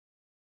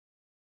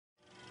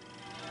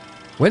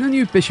When a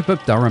new Bishop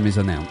of Durham is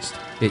announced,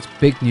 it's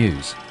big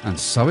news, and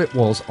so it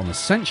was on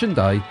Ascension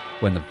Day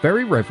when the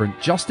Very Revd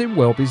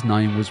Justin-Welby's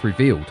name was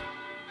revealed.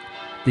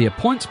 The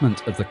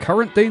appointment of the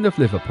current Dean of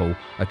Liverpool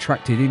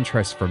attracted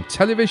interest from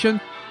television,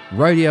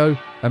 radio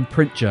and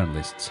print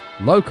journalists,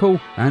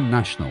 local and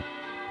national.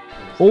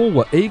 All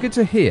were eager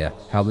to hear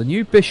how the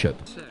new bishop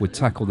would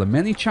tackle the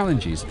many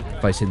challenges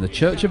facing the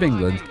Church of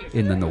England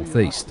in the North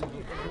East.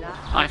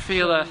 I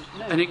feel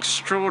an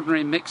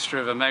extraordinary mixture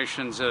of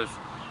emotions of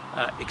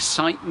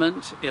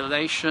excitement,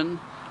 elation,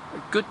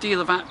 a good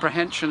deal of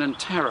apprehension and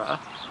terror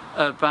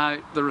about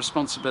the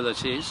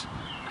responsibilities,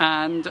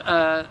 and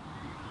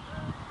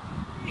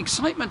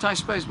excitement, I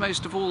suppose,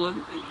 most of all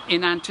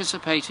in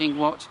anticipating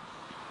what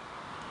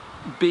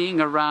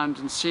being around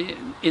and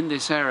seeing in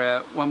this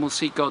area one will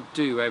see God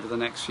do over the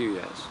next few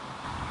years.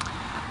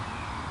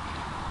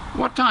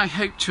 What I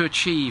hope to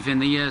achieve in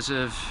the years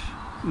of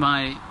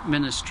my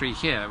ministry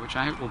here, which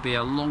I hope will be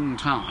a long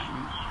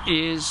time,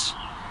 is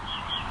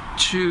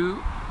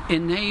to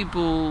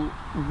enable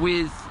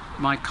with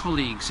my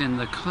colleagues in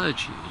the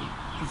clergy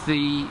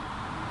the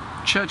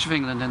Church of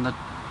England in the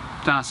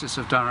Diocese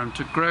of Durham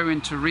to grow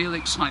into real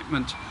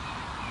excitement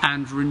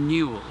and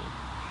renewal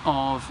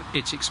of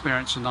its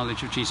experience and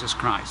knowledge of Jesus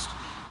Christ.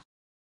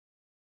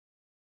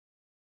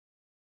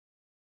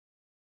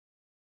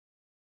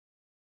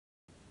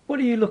 What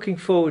are you looking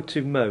forward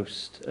to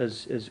most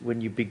as when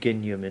you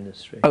begin your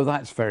ministry? Oh,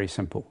 that's very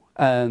simple.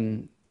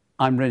 I'm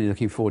really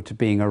looking forward to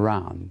being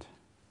around,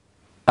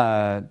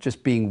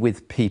 just being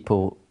with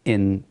people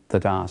in the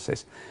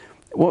diocese.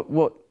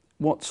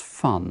 What's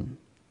fun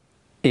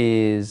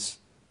is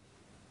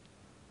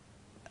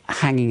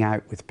hanging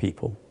out with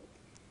people,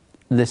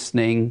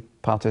 listening,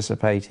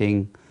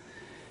 participating,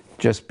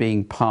 just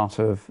being part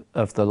of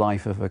the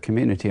life of a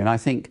community. And I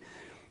think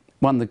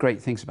one of the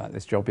great things about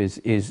this job is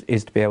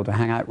to be able to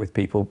hang out with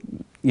people,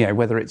 you know,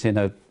 whether it's in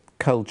a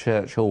cold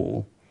church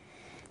hall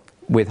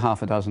with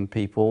half a dozen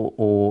people,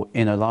 or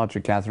in a larger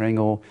gathering,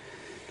 or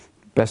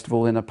best of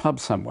all in a pub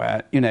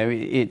somewhere. You know,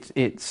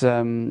 it's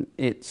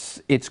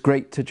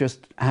great to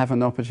just have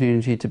an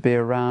opportunity to be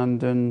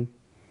around and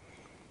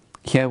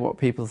hear what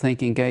people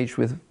think, engage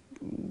with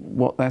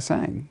what they're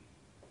saying.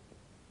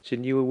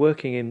 And you were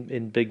working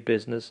in big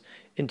business,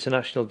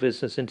 international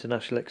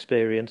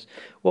experience.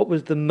 What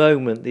was the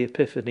moment, the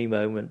epiphany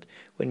moment,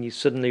 when you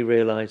suddenly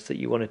realised that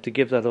you wanted to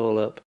give that all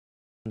up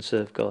and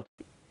serve God?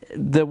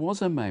 There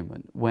was a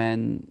moment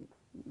when,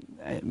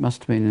 it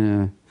must have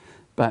been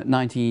about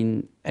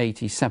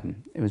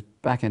 1987, it was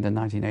back into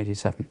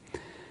 1987.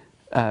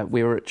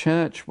 We were at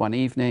church one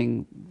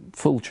evening,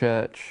 full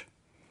church.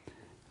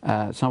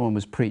 Someone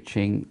was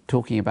preaching,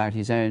 talking about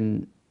his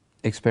own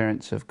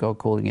experience of God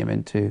calling him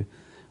into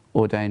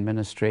ordained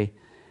ministry.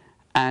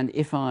 And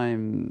if I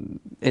don't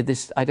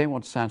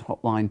want to sound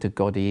hotline to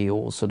Goddy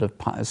or sort of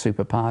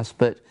super pious,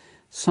 but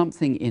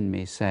something in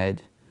me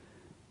said,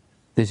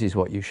 this is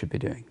what you should be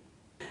doing.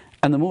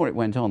 And the more it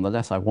went on, the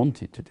less I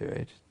wanted to do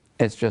it.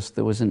 It's just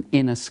there was an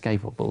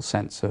inescapable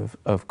sense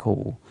of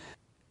call.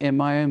 In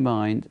my own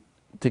mind,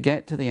 to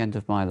get to the end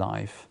of my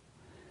life,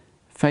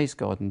 face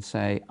God and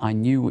say, I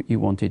knew what you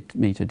wanted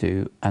me to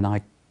do and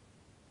I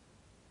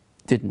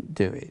didn't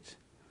do it.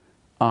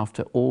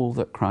 After all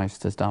that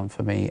Christ has done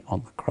for me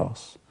on the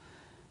cross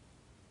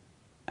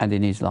and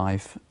in his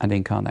life and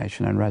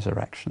incarnation and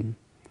resurrection,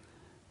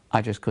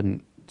 I just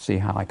couldn't see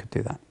how I could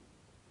do that.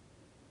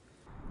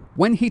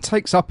 When he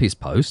takes up his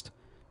post,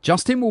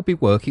 Justin will be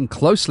working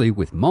closely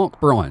with Mark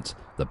Bryant,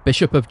 the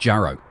Bishop of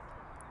Jarrow,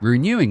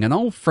 renewing an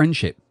old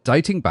friendship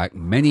dating back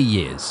many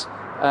years.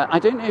 I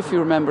don't know if you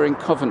remember in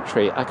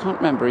Coventry, I can't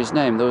remember his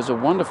name, there was a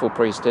wonderful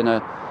priest in a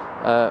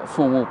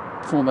former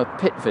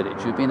pit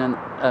village who'd been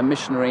a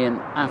missionary in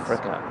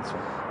Africa.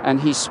 And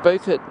he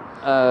spoke at,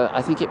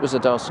 I think it was a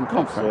Darson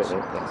conference.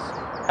 Absolutely,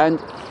 yes.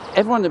 And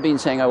everyone had been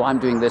saying, oh, I'm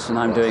doing this and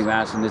I'm doing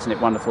that, and isn't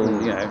it wonderful,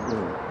 you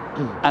know.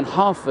 And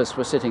half of us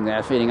were sitting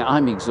there feeling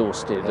I'm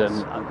exhausted and,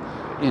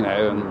 you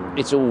know, and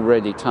it's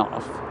already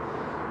tough.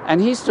 And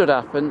he stood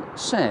up and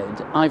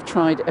said, I've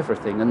tried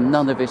everything and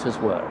none of it has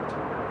worked.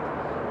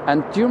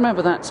 And do you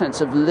remember that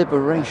sense of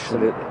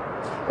liberation?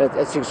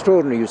 Absolutely. It's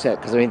extraordinary you said,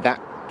 because I mean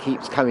that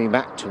keeps coming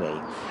back to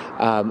me,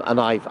 and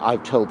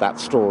I've told that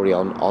story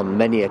on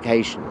many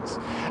occasions.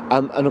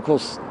 And of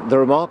course, the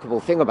remarkable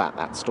thing about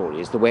that story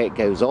is the way it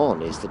goes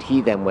on is that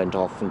he then went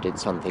off and did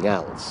something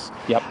else.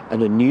 Yep.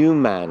 And a new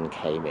man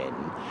came in,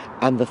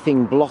 and the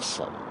thing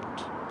blossomed.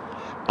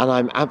 And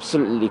I'm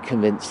absolutely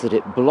convinced that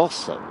it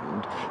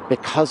blossomed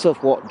because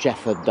of what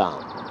Jeff had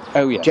done.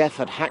 Oh, yes. Jeff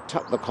had hacked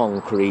up the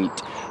concrete.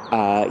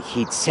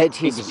 He'd said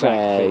his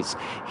prayers.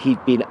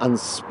 He'd been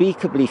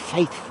unspeakably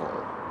faithful.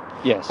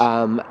 Yes.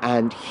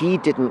 And he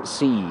didn't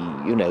see,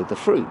 you know, the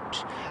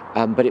fruit.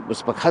 But it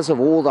was because of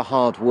all the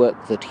hard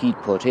work that he'd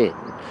put in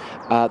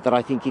that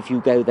I think if you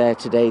go there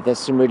today, there's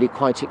some really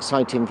quite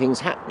exciting things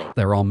happening.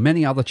 There are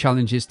many other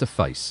challenges to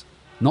face,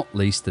 not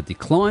least the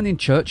decline in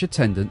church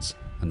attendance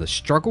and the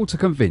struggle to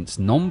convince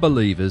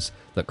non-believers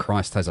that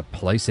Christ has a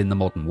place in the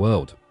modern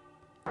world.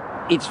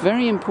 It's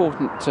very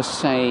important to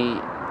say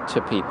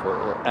to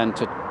people and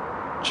to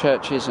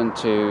churches and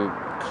to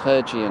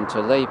clergy and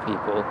to lay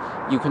people,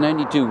 you can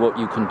only do what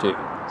you can do.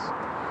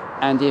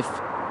 And if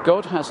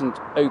God hasn't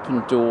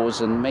opened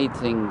doors and made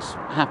things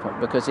happen,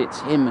 because it's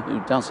Him who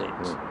does it,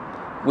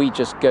 we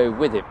just go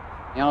with Him.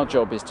 Our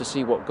job is to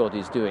see what God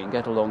is doing,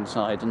 get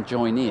alongside and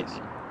join in.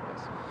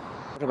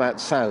 What about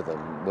Southam,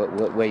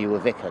 where you were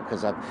vicar?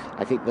 Because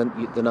I think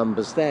the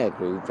numbers there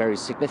grew very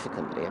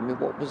significantly. I mean,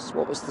 what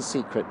was the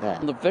secret there?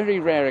 On the very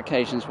rare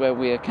occasions where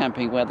we are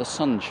camping where the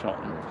sun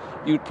shone,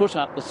 you'd put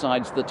up the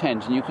sides of the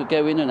tent and you could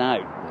go in and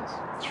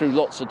out through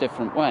lots of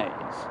different ways.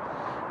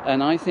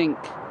 And I think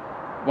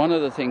one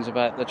of the things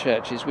about the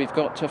church is we've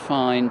got to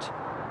find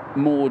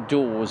more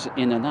doors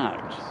in and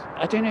out.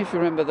 I don't know if you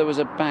remember, there was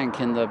a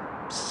bank in the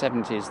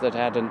 70s that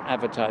had an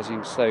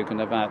advertising slogan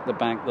about the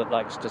bank that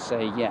likes to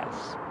say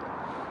yes.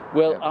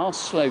 Well, our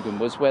slogan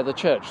was "We're the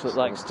church that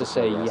likes to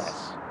say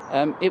yes."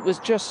 It was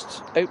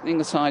just opening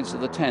the sides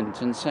of the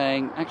tent and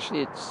saying,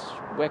 actually,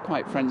 we're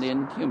quite friendly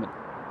and human.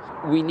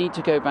 We need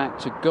to go back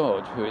to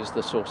God, who is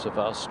the source of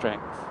our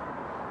strength,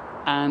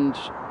 and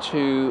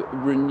to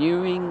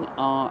renewing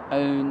our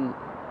own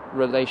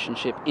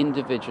relationship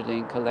individually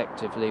and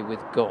collectively with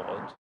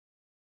God.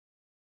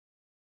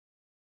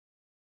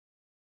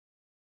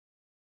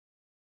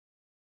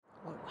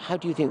 How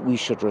do you think we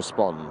should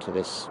respond to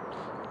this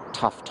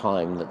tough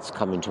time that's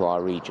come into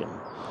our region?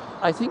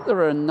 I think there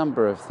are a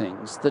number of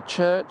things. The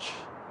church,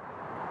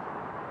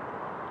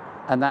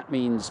 and that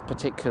means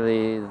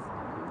particularly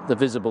the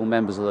visible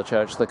members of the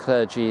church, the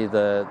clergy,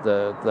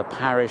 the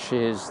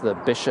parishes, the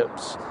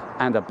bishops,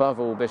 and above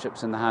all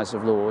bishops in the House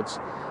of Lords,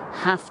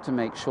 have to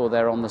make sure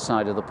they're on the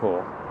side of the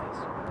poor.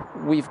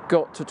 We've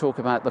got to talk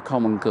about the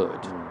common good.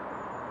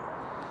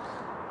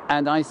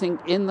 And I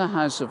think in the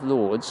House of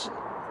Lords,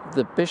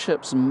 the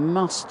bishops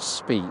must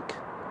speak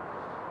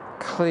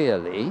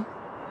clearly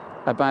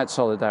about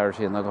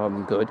solidarity and the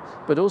common good,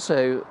 but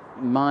also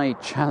my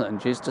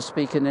challenge is to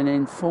speak in an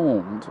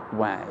informed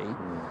way.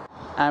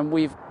 And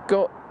we've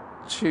got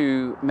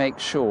to make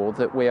sure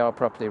that we are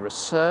properly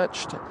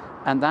researched,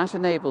 and that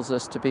enables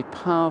us to be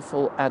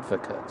powerful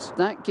advocates.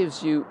 That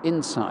gives you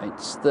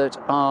insights that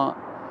are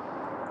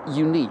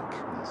unique.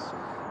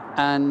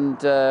 And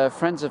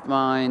friends of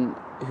mine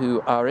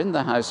who are in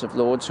the House of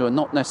Lords, who are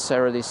not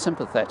necessarily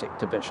sympathetic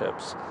to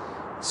bishops,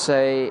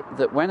 say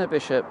that when a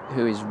bishop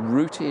who is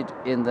rooted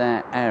in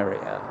their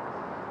area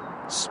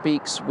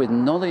speaks with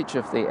knowledge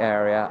of the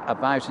area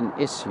about an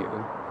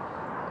issue,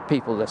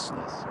 people listen.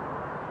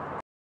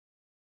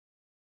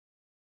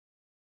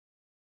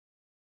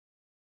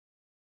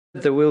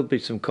 There will be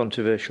some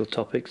controversial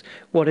topics.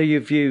 What are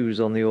your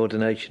views on the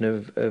ordination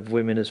of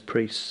women as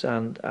priests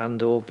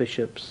and or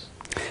bishops?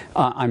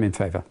 I'm in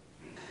favour.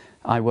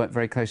 I work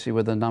very closely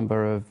with a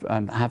number of,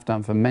 and have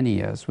done for many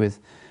years, with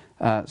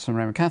some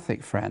Roman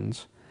Catholic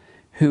friends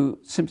who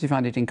simply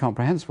find it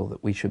incomprehensible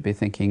that we should be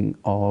thinking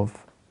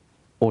of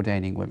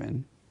ordaining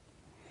women.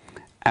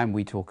 And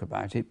we talk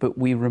about it, but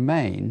we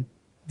remain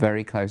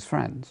very close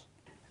friends.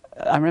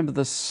 I remember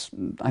this,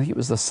 I think it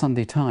was the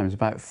Sunday Times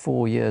about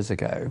 4 years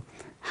ago,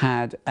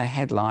 had a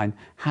headline,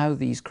 "How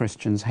These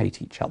Christians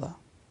Hate Each Other."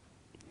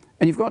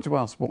 And you've got to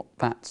ask what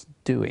that's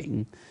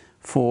doing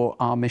for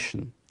our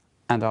mission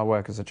and our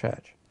work as a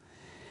church.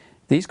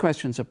 These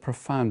questions are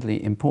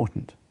profoundly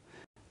important.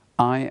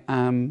 I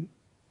am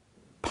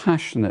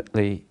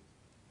passionately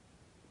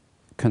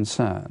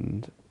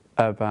concerned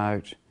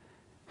about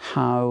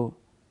how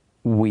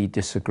we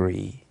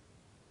disagree,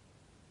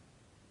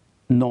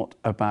 not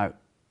about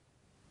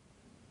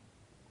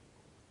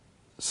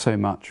so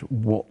much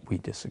what we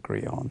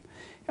disagree on.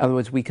 In other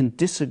words, we can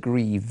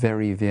disagree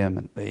very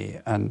vehemently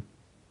and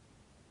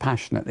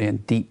passionately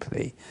and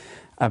deeply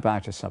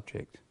about a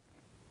subject.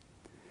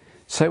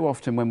 So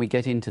often when we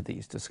get into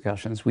these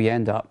discussions, we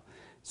end up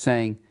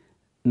saying,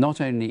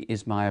 not only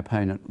is my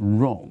opponent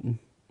wrong,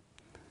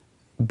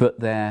 but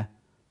they're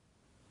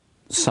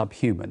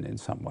subhuman in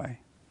some way.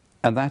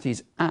 And that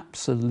is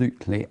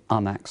absolutely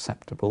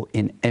unacceptable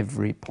in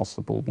every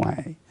possible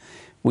way.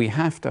 We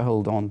have to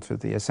hold on to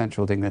the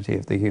essential dignity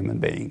of the human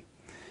being.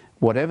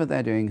 Whatever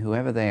they're doing,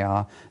 whoever they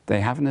are,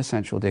 they have an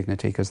essential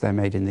dignity because they're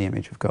made in the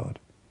image of God.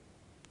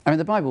 I mean,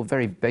 the Bible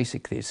very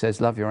basically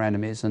says, love your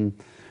enemies and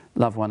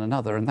love one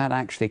another, and that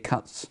actually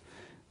cuts,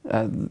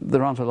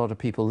 there aren't a lot of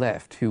people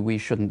left who we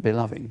shouldn't be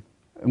loving.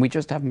 And we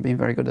just haven't been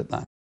very good at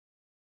that.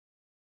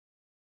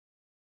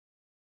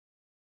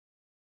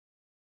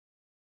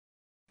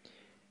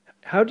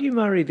 How do you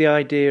marry the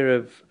idea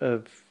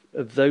of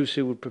those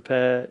who would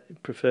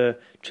prefer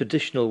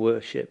traditional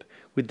worship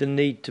with the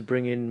need to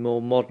bring in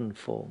more modern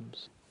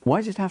forms? Why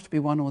does it have to be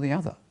one or the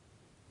other?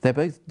 They're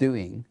both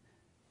doing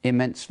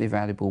immensely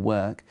valuable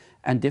work,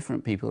 and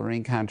different people are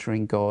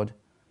encountering God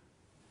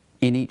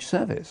in each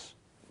service.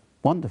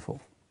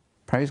 Wonderful.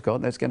 Praise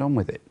God, let's get on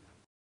with it.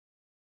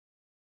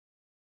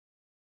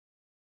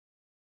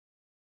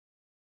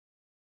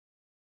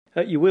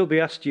 You will be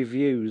asked your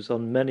views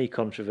on many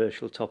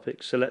controversial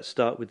topics, so let's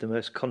start with the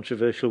most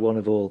controversial one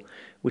of all.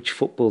 Which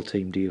football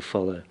team do you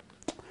follow?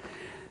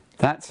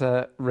 That's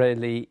a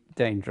really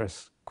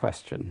dangerous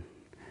question.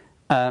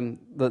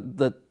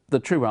 The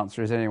true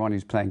answer is anyone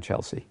who's playing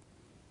Chelsea.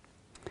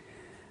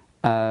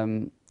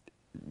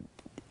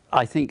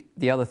 I think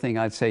the other thing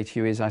I'd say to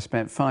you is I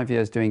spent 5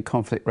 years doing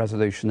conflict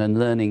resolution and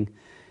learning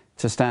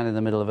to stand in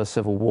the middle of a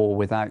civil war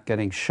without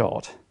getting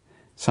shot.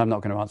 So I'm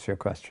not going to answer your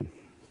question.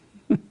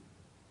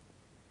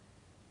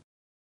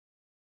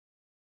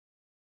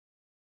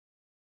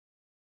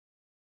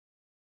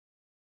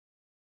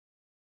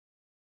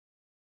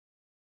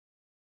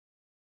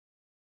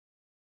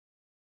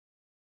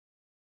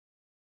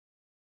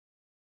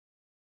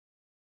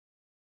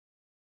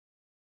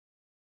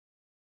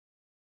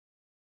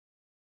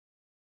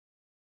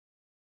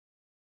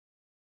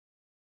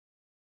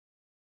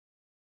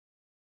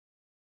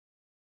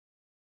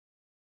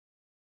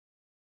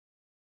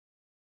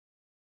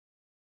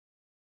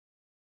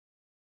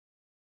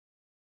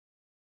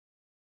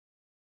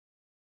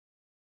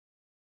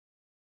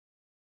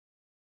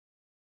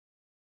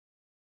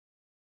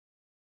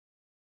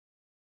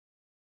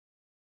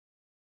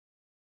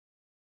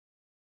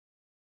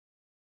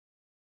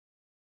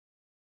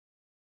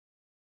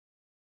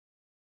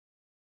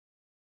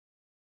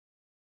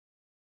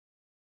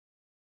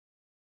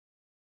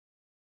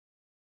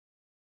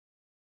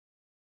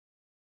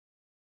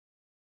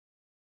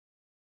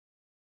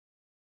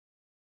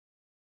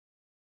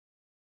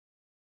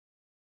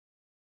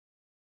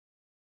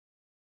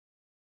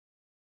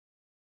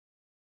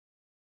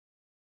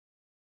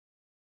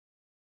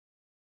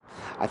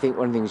 I think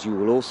one of the things you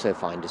will also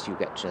find as you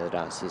get to know the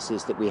diocese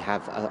is that we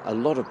have a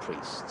lot of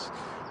priests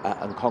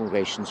and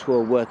congregations who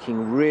are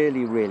working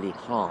really, really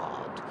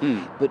hard,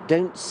 but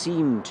don't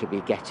seem to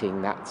be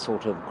getting that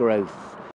sort of growth